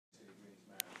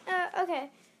Okay,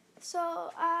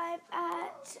 so I'm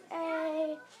at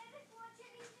a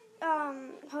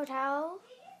hotel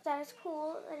that is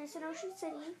cool, and it's in Ocean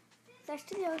City, next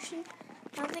to the ocean.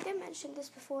 I don't think I mentioned this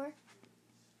before.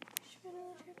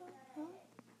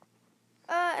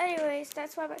 Anyways,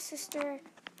 that's why my sister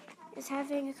is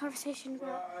having a conversation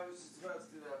about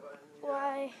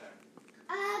why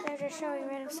they're just showing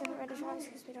random stuff at random times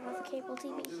because we don't have a cable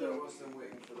TV here.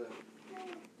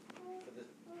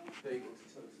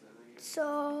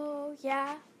 So,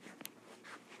 yeah.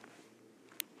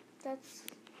 That's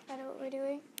kind of what we're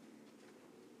doing.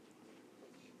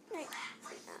 Right.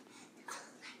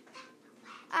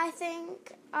 I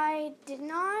think I did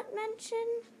not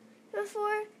mention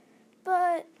before,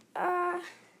 but,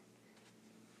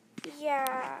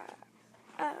 yeah,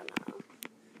 I don't know.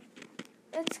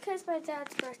 It's because my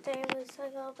dad's birthday was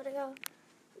like a little bit ago.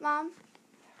 Mom,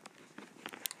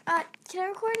 can I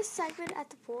record a segment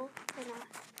at the pool or not?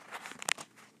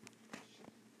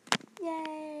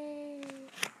 Yay!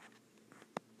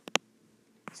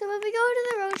 So when we go to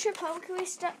the road trip home, can we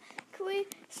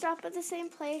stop at the same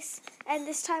place? And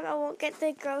this time I won't get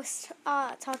the gross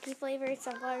talkie flavored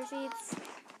sunflower seeds,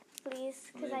 please,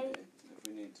 because If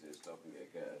we need to stop and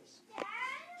get gas.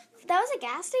 That was a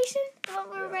gas station? The one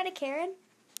where we were at Karen?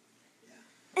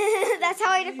 That's how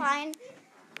I define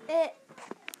it.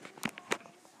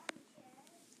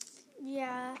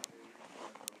 Yeah.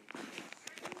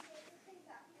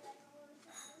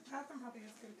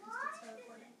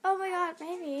 Oh my god,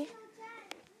 maybe.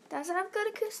 Does it have good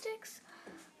acoustics?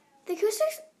 The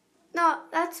acoustics? No,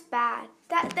 that's bad.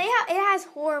 It has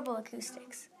horrible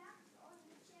acoustics.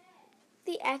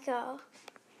 The echo.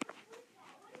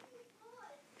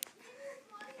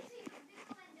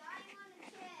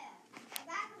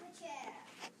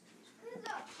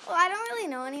 Well, I don't really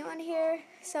know anyone here,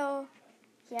 so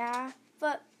yeah.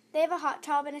 But they have a hot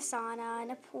tub and a sauna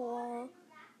and a pool.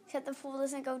 Except the pool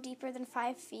doesn't go deeper than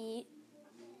 5 feet.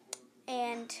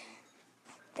 And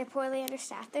they're poorly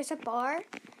understaffed. There's a bar,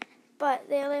 but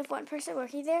they only have one person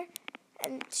working there,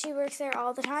 and she works there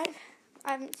all the time.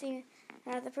 I haven't seen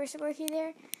another person working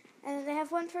there. And then they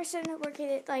have one person working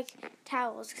at, like,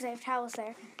 towels, because they have towels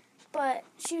there. But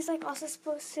she was, like, also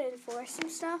supposed to enforce some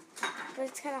stuff, but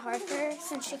it's kind of hard for her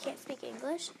since she can't speak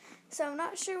English. So I'm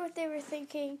not sure what they were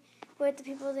thinking with the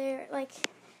people there. Like,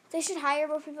 they should hire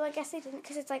more people. I guess they didn't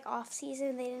because it's, like, off-season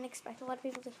and they didn't expect a lot of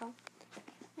people to come.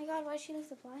 Oh, my God, why did she leave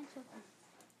the blinds open?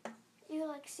 You,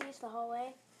 like, sees the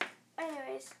hallway.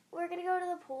 Anyways, we're going to go to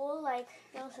the pool, like,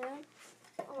 real soon.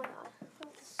 Oh, my God.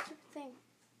 Look at this stupid thing.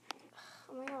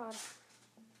 Oh, my God.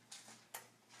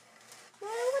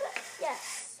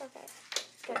 Yes. Okay.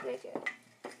 Good.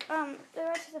 The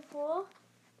rest of the pool,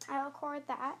 I'll record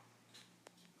that.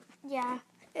 Yeah,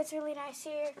 it's really nice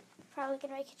here. Probably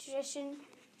gonna make a tradition.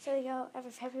 So we go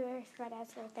every February for my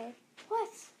dad's birthday. What?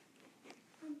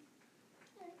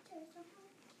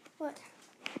 What?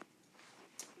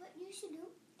 What you should do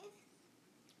is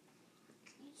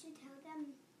you should tell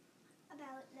them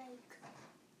about like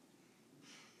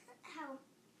how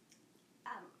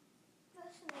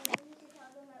first of all you need to tell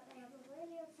them that they have a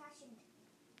really old-fashioned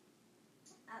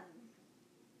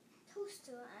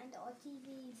toaster and our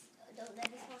TVs don't let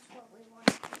us watch what we want.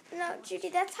 No, Judy,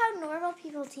 that's how normal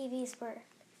people TVs work.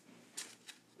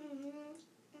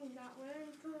 Not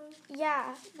wearing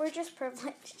Yeah, we're just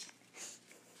privileged.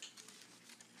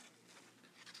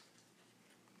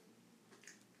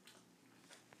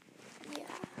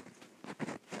 Yeah.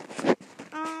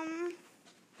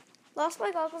 Lost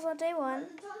my goggles on day 1. The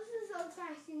toaster's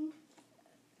old-fashioned.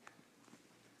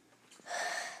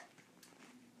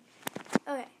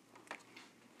 Okay.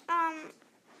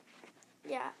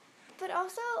 Yeah. But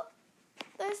also,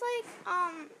 there's like,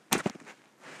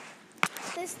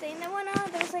 this thing that went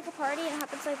on. There was like a party and it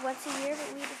happens like once a year,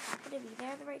 but we just happened to be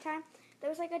there at the right time. There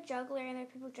was like a juggler and there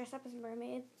were people dressed up as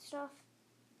mermaids and stuff.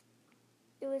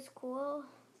 It was cool.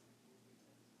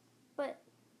 But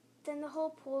then the whole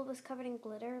pool was covered in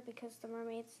glitter because the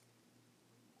mermaids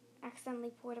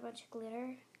accidentally poured a bunch of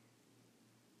glitter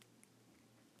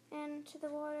into the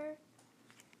water.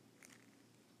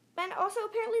 And also,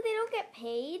 apparently, they don't get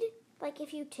paid. Like,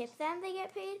 if you tip them, they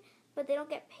get paid, but they don't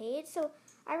get paid. So,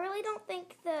 I really don't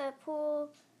think the pool...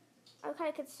 I'm kind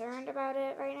of concerned about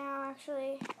it right now,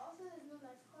 actually. Also, there's no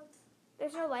lifeguards.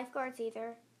 There's no lifeguards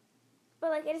either. But,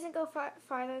 like, it doesn't go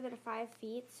farther than 5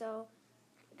 feet, so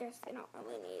I guess they don't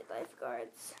really need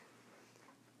lifeguards.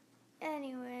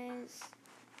 Anyways.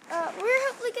 We're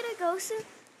hopefully going to go soon.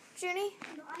 Junie?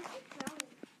 No, I keep drowning.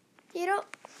 You don't...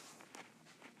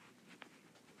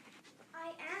 I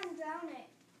am drowning.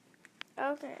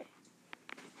 Okay.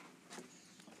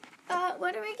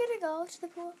 when are we gonna go to the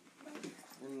pool?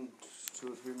 In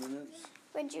 2 or 3 minutes.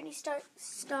 When Junie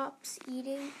stops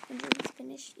eating, when Junie's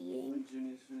finished eating. When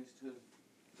Junie's finished her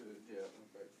food, yeah, her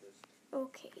breakfast.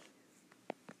 Okay.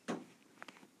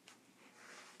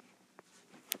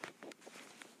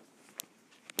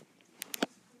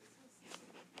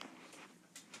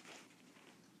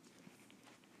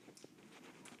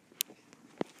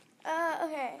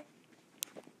 Okay.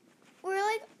 We're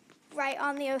like right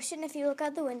on the ocean. If you look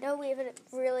out the window, we have a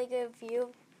really good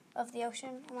view of the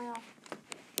ocean. Oh my god.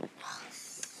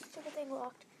 Stupid thing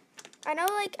locked. I know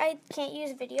like I can't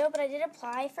use video, but I did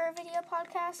apply for a video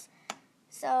podcast.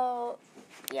 So,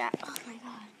 yeah. Oh my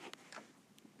god.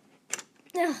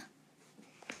 Ugh.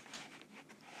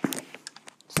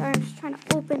 Sorry, I'm just trying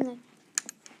to open the door.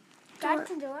 Dad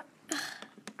can do it.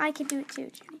 I can do it too,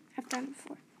 Junie. I've done it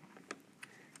before.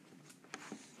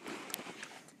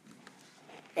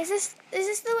 Is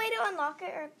this the way to unlock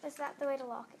it, or is that the way to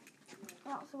lock it?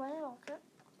 That's the way to lock it.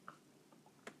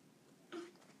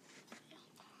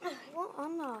 It won't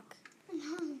unlock.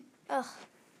 Ugh.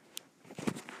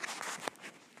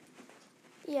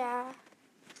 Yeah.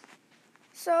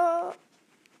 So,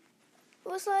 it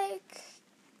was like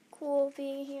cool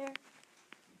being here.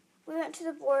 We went to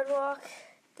the boardwalk.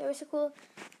 There was a cool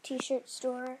t-shirt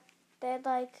store. They had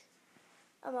like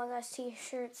Among Us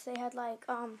t-shirts. They had like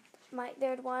they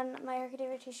had one My Hero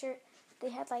Academia t-shirt. They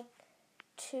had like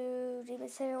 2 Demon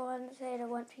Slayer ones. They had a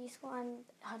One Piece one,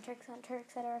 Hunter x Hunter,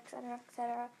 etc., etc.,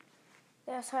 etc.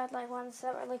 They also had like ones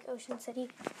that were like Ocean City,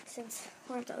 since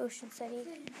we're at the Ocean City.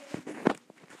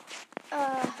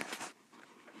 Yeah.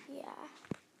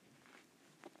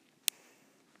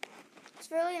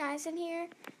 It's really nice in here.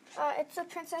 It's the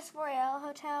Princess Royale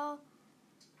Hotel.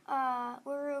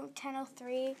 We're room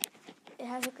 1003. It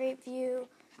has a great view,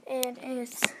 and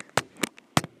it's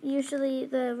usually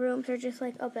the rooms are just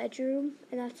like a bedroom,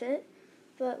 and that's it.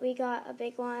 But we got a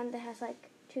big one that has like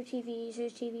 2 TVs,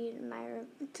 there's TV in my room,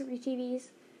 3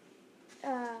 TVs.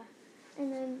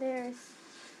 And then there's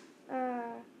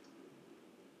a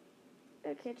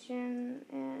kitchen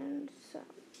and some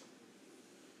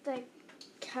like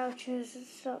couches and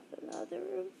stuff in the other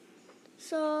room.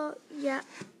 So yeah,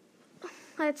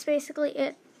 that's basically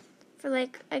it for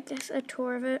like I guess a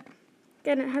tour of it.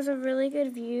 Again, it has a really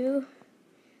good view.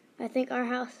 I think our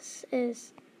house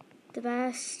is the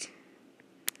best,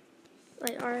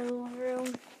 like our little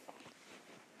room.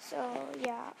 So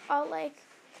yeah, I'll like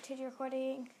continue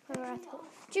recording when we're at the pool.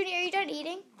 Junie, are you done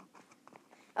eating?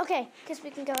 Okay, because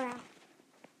we can go now.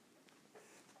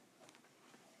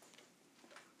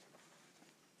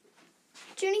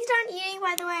 Junie's done eating,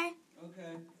 by the way.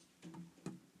 Okay.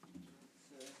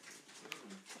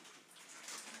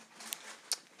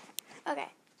 Okay.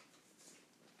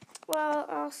 Well,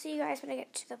 I'll see you guys when I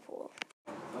get to the pool.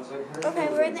 Okay,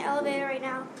 we're in the elevator right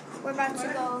now. We're about to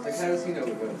go to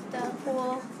the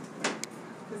pool.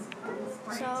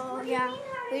 So, yeah.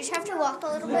 We just have to walk a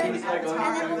little bit, and then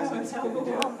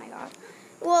we'll... Oh, my God.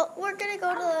 Well, we're going to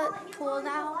go to the pool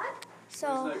now,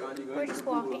 so we're just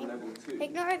walking.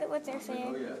 Ignore what they're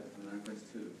saying.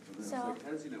 So,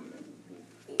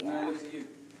 yeah.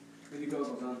 With your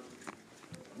goggles on.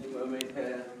 Your mermaid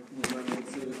hair, your mermaid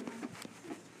suit.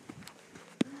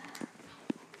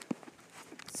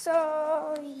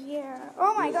 So, yeah.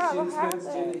 Oh, my God, what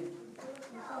happened?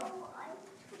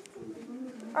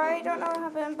 I don't know what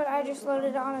happened, but I just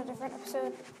loaded on a different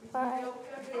episode by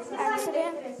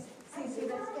accident.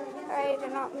 I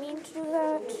did not mean to do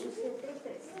that.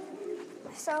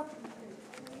 So,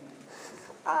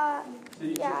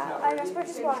 yeah, I guess we're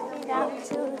just walking down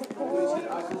to the pool.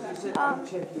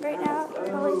 Right now, we're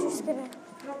probably just gonna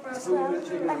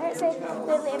swim. I heard say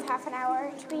literally have half an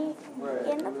hour to be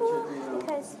in the pool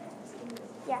because,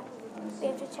 yeah, we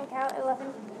have to check out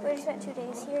 11. We already spent 2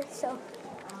 days here, so.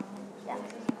 Yeah.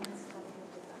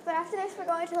 But after this, we're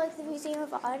going to like the Museum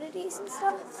of Oddities and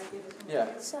stuff.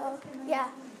 Yeah. So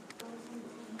yeah,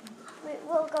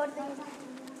 we'll go to the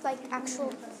like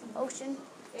actual ocean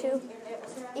too,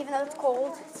 even though it's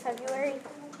cold. It's February.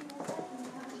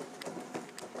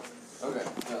 Okay.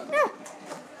 Yeah.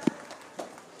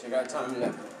 Check out time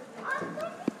 11.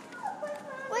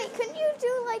 Wait, couldn't you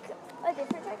do like a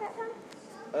different check that time?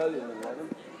 Earlier than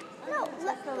 11. No,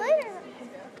 later.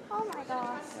 Oh my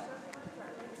gosh.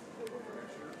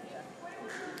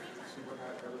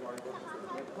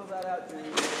 Pull that out,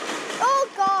 Junie. Oh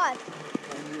God!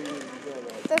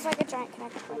 There's like a giant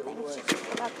connector thing. It's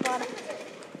just about the bottom.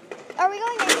 Are we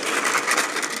going in?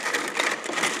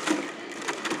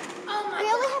 We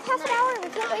only have half an hour. We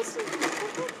can't waste it.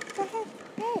 Go ahead.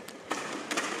 Hey.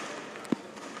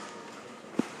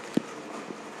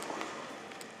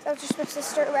 So I was just supposed to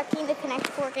start wrecking the Connect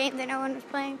 4 game that no one was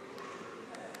playing.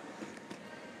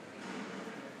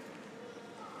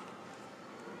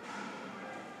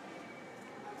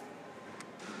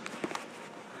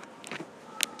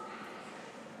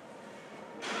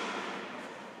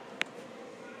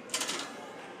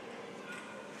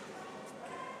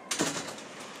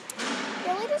 It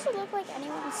really doesn't look like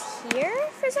anyone's here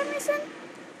for some reason.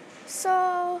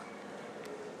 So,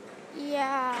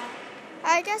 yeah.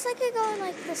 I guess I could go in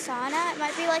like the sauna. It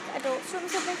might be like adult swim or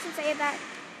something since they have that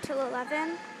till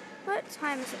 11. What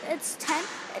time is it? It's 10.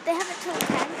 They have it till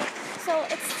 10. So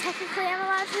it's technically I'm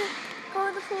allowed to go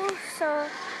in the pool. So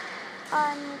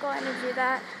I'm going to do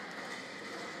that.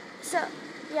 So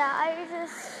yeah, I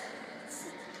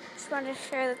just wanted to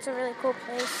share that's a really cool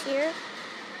place here.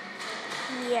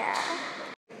 Yeah.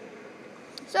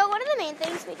 So one of the main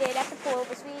things we did at the pool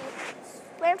was we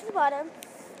swam to the bottom,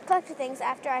 collected things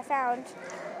after I found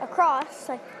a cross,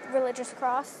 like religious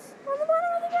cross, on the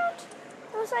bottom of the ground.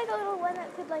 It was like a little one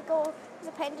that could like go as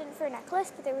a pendant for a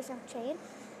necklace, but there was no chain.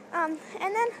 And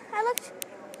then I looked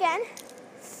again,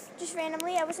 just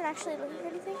randomly. I wasn't actually looking for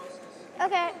anything.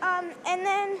 Okay. And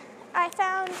then I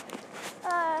found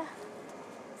a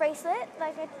bracelet,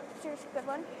 like a seriously good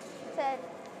one, said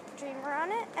Dreamer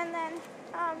on it, and then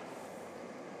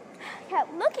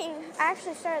kept looking. I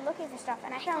actually started looking for stuff,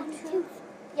 and I found two.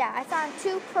 Yeah, I found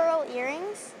 2 pearl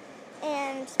earrings,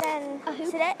 and then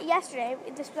yesterday,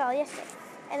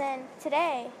 and then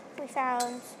today we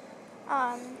found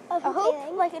a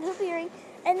hoop, like a hoop earring,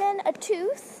 and then a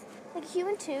tooth, like a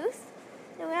human tooth.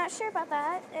 And we're not sure about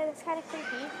that, and it's kind of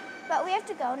creepy, but we have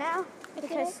to go now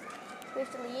because we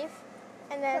have to leave,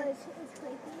 and then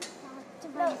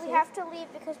we have to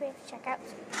leave because we have to check out.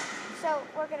 So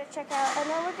we're going to check out, and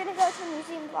then we're going to go to the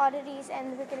Museum of Oddities,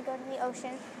 and we're going to go to the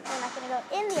ocean. And we're not going to go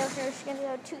in the ocean, we're just going to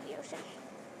go to the ocean.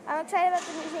 I'm excited about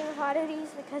the Museum of Oddities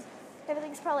because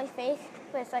everything's probably fake,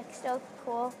 but it's like still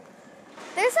cool.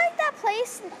 There's like that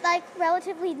place like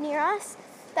relatively near us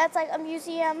that's like a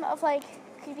museum of like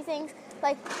creepy things,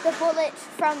 like the bullet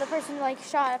from the person who like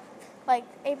shot like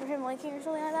Abraham Lincoln or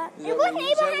something like that. It wasn't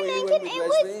Abraham Lincoln.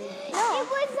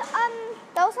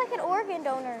 That was like an organ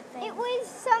donor thing. It was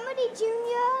somebody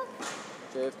junior.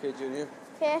 JFK Jr.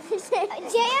 JFK.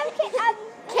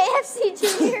 KFC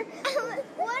Jr.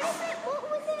 What is it? What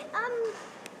was it?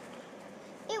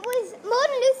 It was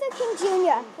Martin Luther King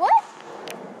Jr. What?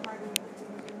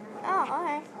 Oh,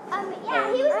 okay. Yeah,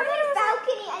 he was on his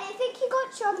balcony, and I think he got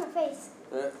shot in the face.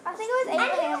 Yeah. I think it was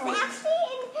Abraham. And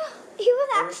he was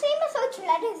actually in the social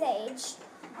letters age.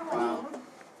 Wow.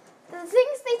 The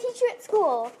things they teach you at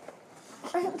school.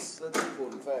 That's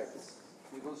important facts.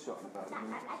 He was shot in the back.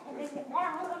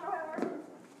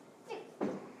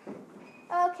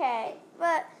 Okay,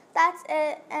 but that's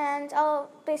it, and I'll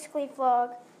basically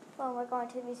vlog when we're going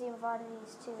to the Museum of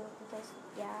Oddities too, because,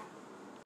 yeah.